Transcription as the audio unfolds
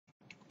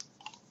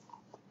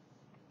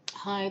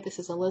Hi, this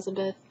is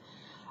Elizabeth.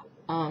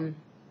 And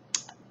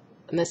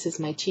this is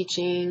my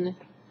teaching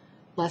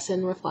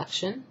lesson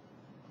reflection.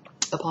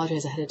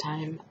 Apologize ahead of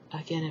time,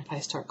 again, if I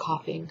start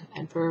coughing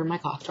and for my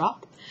cough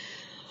drop.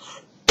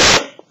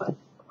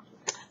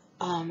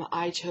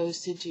 I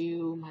chose to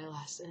do my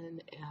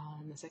lesson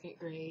on the second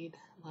grade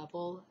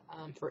level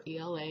for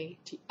ELA,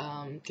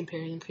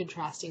 comparing and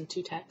contrasting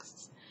two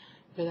texts.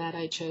 For that,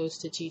 I chose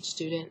to teach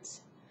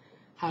students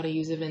how to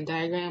use a Venn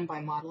diagram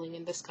by modeling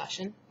and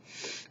discussion.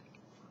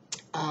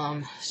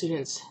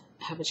 Students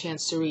have a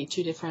chance to read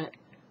two different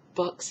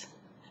books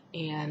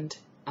and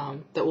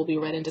that will be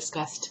read and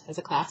discussed as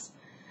a class,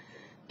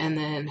 and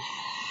then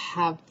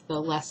have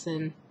the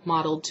lesson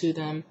modeled to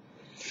them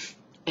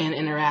and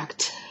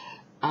interact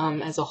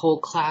as a whole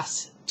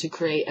class to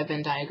create a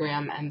Venn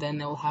diagram, and then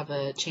they'll have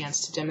a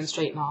chance to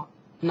demonstrate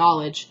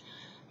knowledge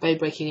by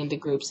breaking into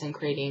groups and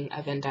creating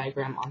a Venn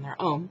diagram on their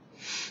own.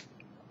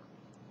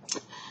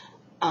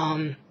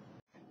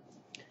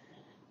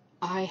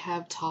 I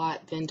have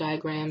taught Venn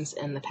diagrams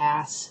in the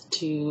past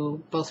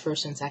to both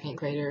first and second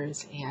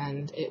graders,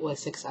 and it was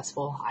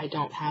successful. I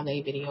don't have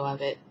a video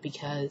of it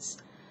because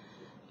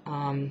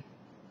I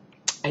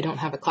don't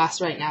have a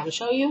class right now to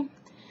show you,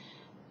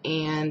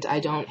 and I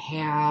don't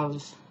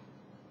have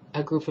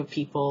a group of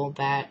people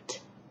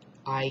that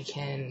I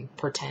can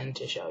pretend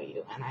to show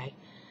you. And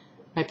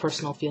my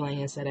personal feeling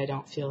is that I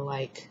don't feel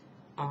like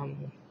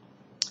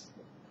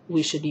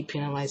we should be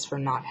penalized for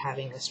not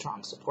having a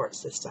strong support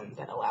system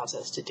that allows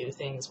us to do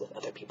things with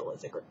other people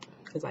as a group,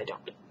 because I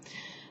don't.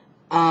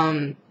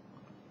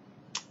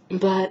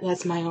 But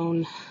that's my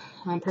own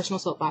personal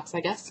soapbox, I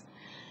guess.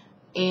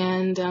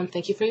 And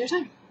thank you for your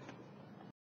time.